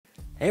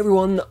Hey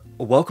everyone,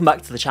 welcome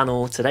back to the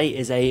channel. Today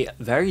is a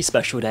very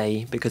special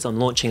day because I'm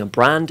launching a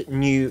brand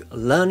new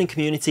learning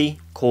community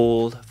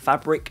called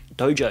Fabric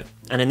Dojo.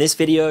 And in this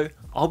video,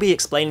 I'll be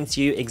explaining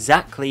to you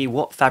exactly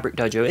what Fabric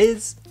Dojo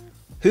is,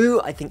 who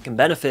I think can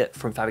benefit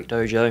from Fabric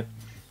Dojo,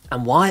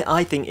 and why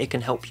I think it can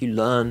help you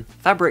learn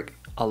Fabric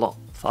a lot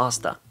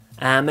faster.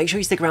 And make sure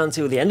you stick around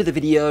till the end of the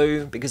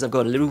video because I've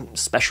got a little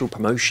special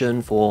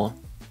promotion for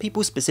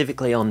people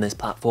specifically on this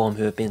platform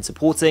who have been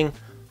supporting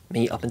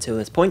me up until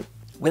this point.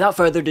 Without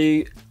further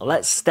ado,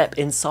 let's step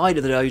inside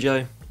of the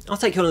dojo. I'll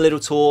take you on a little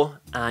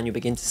tour and you'll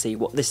begin to see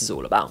what this is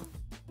all about.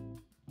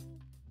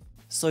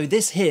 So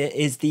this here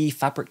is the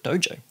Fabric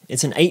Dojo.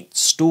 It's an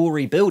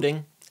 8-story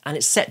building and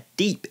it's set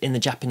deep in the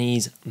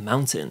Japanese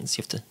mountains.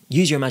 You have to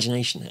use your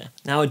imagination here.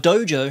 Now a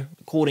dojo,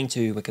 according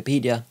to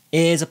Wikipedia,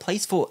 is a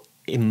place for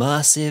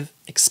immersive,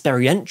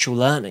 experiential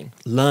learning.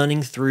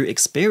 Learning through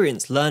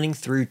experience, learning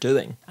through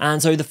doing.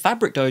 And so the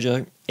Fabric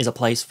Dojo is a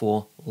place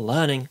for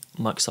learning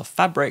Microsoft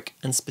Fabric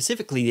and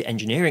specifically the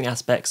engineering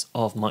aspects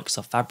of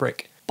Microsoft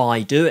Fabric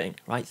by doing,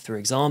 right? Through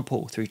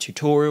example, through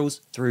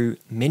tutorials, through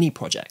mini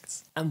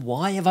projects. And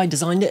why have I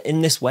designed it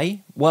in this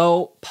way?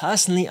 Well,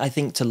 personally, I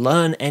think to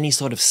learn any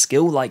sort of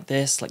skill like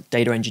this, like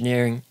data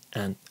engineering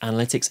and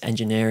analytics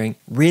engineering,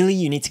 really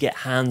you need to get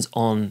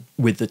hands-on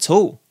with the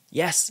tool.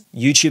 Yes,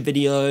 YouTube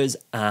videos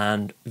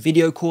and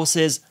video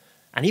courses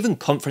and even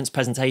conference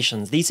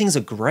presentations, these things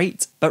are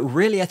great, but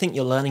really I think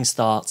your learning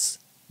starts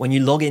when you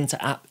log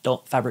into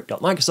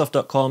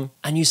app.fabric.microsoft.com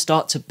and you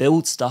start to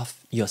build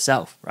stuff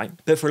yourself, right?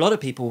 But for a lot of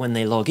people, when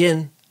they log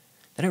in,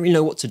 they don't really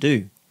know what to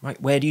do,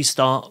 right? Where do you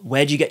start?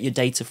 Where do you get your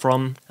data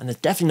from? And they're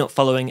definitely not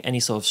following any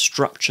sort of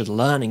structured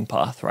learning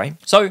path, right?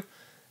 So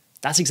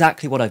that's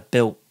exactly what I've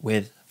built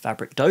with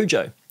Fabric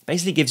Dojo.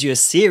 Basically gives you a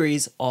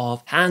series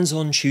of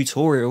hands-on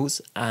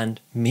tutorials and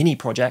mini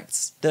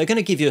projects that are going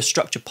to give you a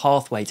structured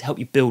pathway to help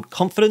you build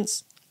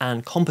confidence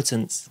and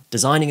competence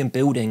designing and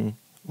building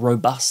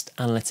robust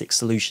analytics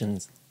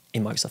solutions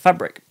in Microsoft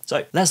Fabric.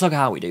 So let's look at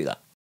how we do that.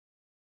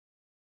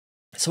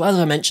 So as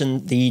I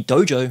mentioned, the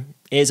dojo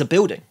is a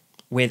building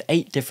with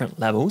 8 different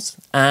levels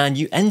and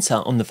you enter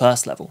on the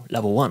first level,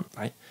 level 1,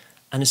 right?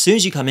 And as soon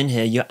as you come in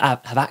here, you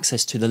have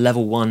access to the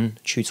level 1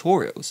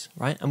 tutorials,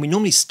 right? And we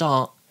normally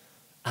start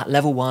at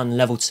level 1,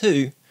 level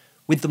 2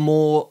 with the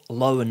more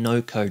low and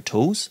no code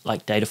tools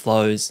like data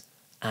flows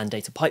and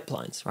data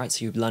pipelines, right?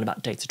 So you learn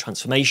about data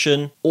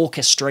transformation,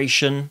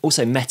 orchestration,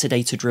 also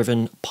metadata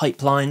driven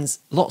pipelines,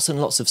 lots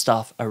and lots of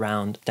stuff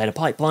around data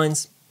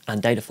pipelines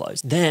and data flows.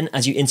 Then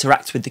as you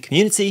interact with the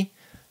community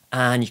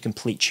and you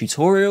complete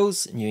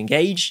tutorials and you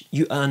engage,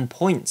 you earn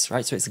points,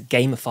 right? So it's a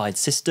gamified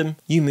system.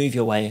 You move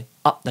your way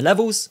up the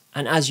levels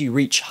and as you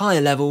reach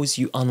higher levels,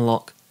 you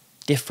unlock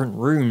different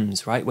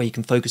rooms, right, where you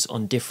can focus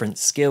on different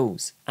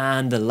skills.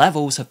 And the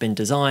levels have been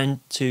designed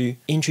to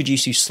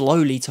introduce you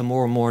slowly to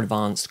more and more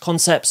advanced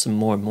concepts and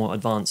more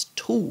advanced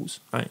tools,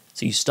 right?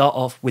 So you start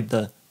off with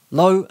the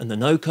low and the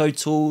no code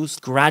tools,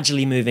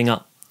 gradually moving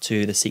up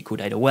to the SQL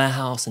data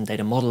warehouse and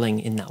data modeling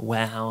in that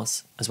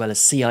warehouse, as well as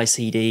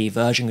CI/CD,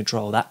 version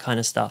control, that kind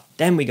of stuff.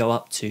 Then we go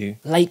up to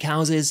lake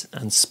houses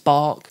and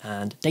Spark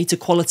and data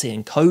quality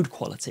and code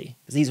quality,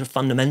 because these are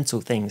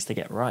fundamental things to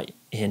get right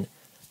in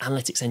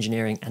analytics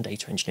engineering and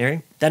data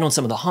engineering. Then on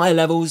some of the higher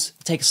levels,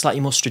 take a slightly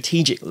more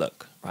strategic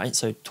look, right?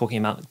 So talking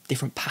about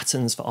different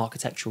patterns for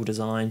architectural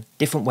design,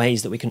 different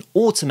ways that we can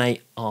automate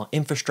our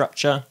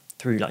infrastructure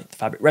through like the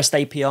Fabric REST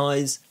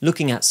APIs,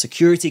 looking at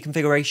security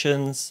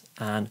configurations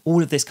and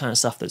all of this kind of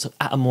stuff that's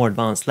at a more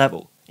advanced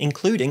level,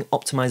 including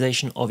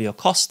optimization of your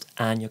cost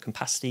and your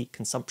capacity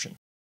consumption.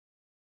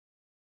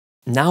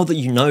 Now that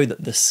you know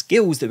that the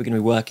skills that we're going to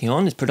be working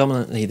on is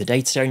predominantly the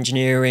data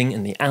engineering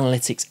and the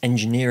analytics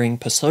engineering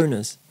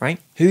personas, right?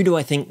 Who do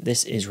I think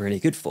this is really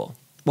good for?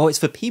 Well, it's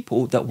for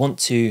people that want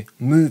to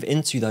move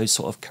into those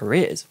sort of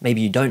careers. Maybe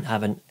you don't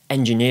have an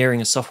engineering,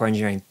 a software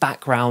engineering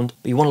background,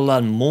 but you want to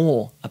learn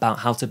more about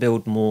how to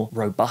build more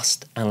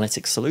robust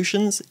analytics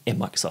solutions in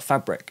Microsoft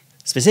Fabric.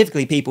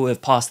 Specifically, people who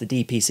have passed the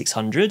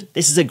DP600,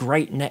 this is a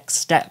great next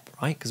step,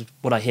 right? Because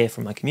what I hear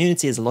from my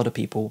community is a lot of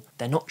people,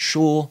 they're not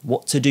sure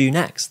what to do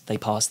next. They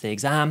pass the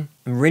exam,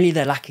 and really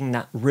they're lacking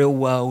that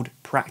real-world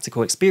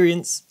practical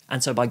experience.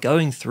 And so by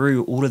going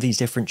through all of these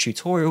different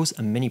tutorials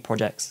and mini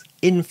projects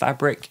in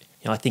Fabric,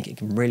 I think it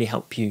can really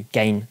help you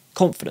gain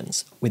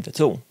confidence with the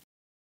tool.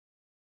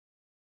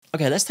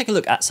 Okay, let's take a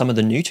look at some of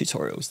the new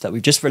tutorials that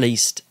we've just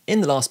released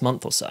in the last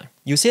month or so.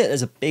 You'll see that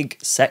there's a big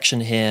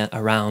section here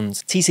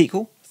around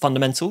t-sql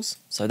fundamentals.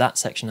 So that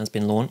section has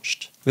been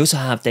launched. We also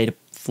have data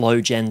flow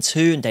gen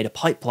 2 and data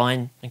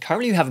pipeline. And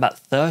currently we have about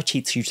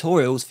 30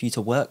 tutorials for you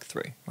to work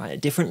through, right?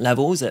 At different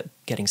levels, at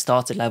getting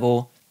started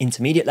level,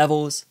 intermediate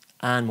levels,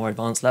 and more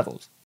advanced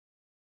levels.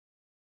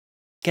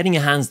 Getting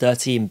your hands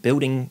dirty and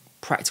building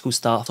practical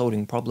stuff,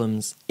 solving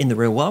problems in the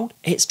real world,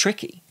 it's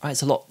tricky, right?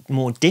 It's a lot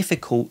more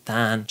difficult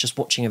than just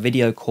watching a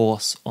video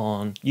course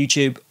on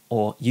YouTube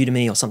or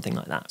Udemy or something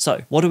like that.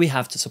 So what do we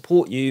have to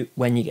support you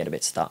when you get a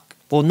bit stuck?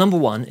 Well, number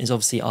one is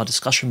obviously our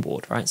discussion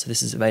board, right? So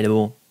this is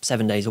available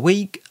 7 days a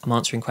week. I'm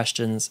answering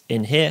questions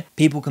in here.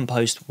 People can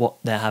post what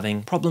they're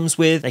having problems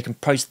with. They can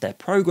post their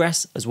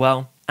progress as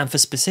well. And for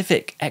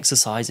specific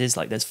exercises,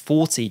 like there's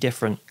 40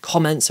 different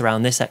comments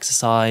around this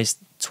exercise,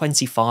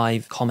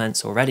 25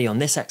 comments already on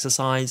this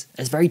exercise.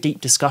 There's very deep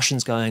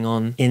discussions going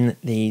on in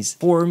these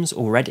forums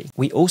already.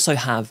 We also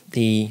have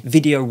the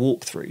video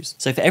walkthroughs.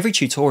 So for every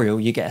tutorial,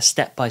 you get a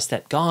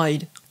step-by-step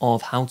guide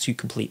of how to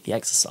complete the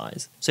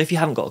exercise. So if you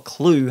haven't got a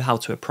clue how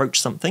to approach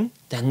something,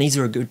 then these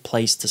are a good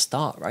place to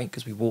start, right?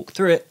 Because we walk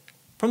through it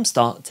from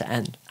start to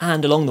end.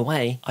 And along the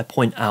way, I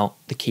point out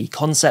the key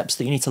concepts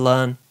that you need to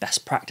learn,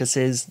 best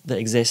practices that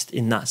exist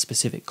in that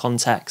specific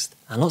context,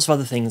 and lots of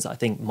other things that I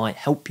think might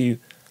help you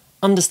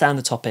understand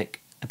the topic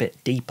a bit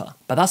deeper.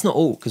 But that's not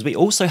all, because we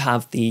also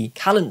have the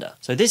calendar.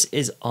 So this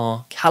is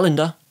our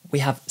calendar. We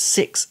have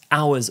 6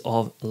 hours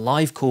of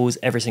live calls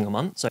every single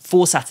month. So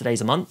 4 Saturdays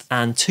a month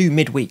and 2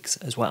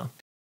 midweeks as well.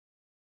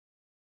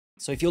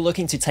 So if you're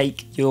looking to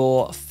take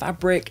your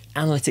Fabric,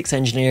 analytics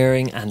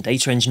engineering and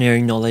data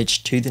engineering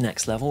knowledge to the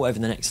next level over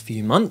the next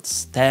few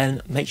months,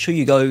 then make sure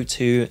you go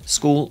to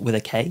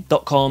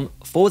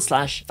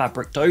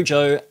schoolwithak.com/Fabric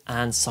Dojo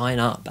and sign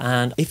up.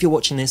 And if you're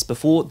watching this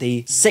before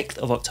the 6th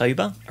of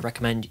October, I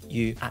recommend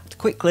you act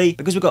quickly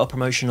because we've got a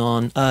promotion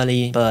on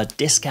early bird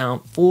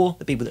discount for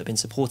the people that have been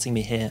supporting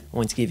me here. I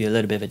want to give you a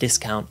little bit of a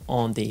discount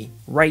on the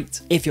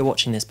rate. If you're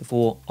watching this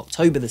before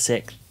October the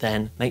 6th,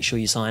 then make sure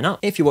you sign up.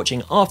 If you're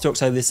watching after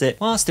October the 6th,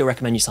 well, I still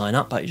recommend you sign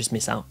up, but you just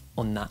miss out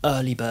on that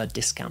early bird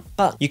discount.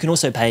 But you can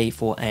also pay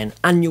for an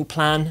annual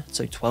plan,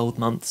 so 12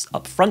 months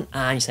up front,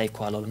 and you save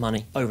quite a lot of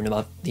money over and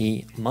above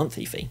the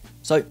monthly fee.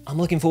 So I'm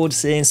looking forward to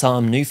seeing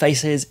some new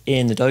faces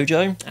in the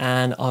dojo,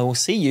 and I will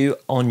see you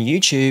on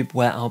YouTube,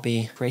 where I'll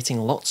be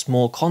creating lots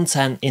more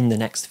content in the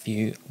next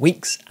few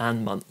weeks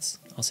and months.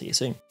 I'll see you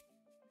soon.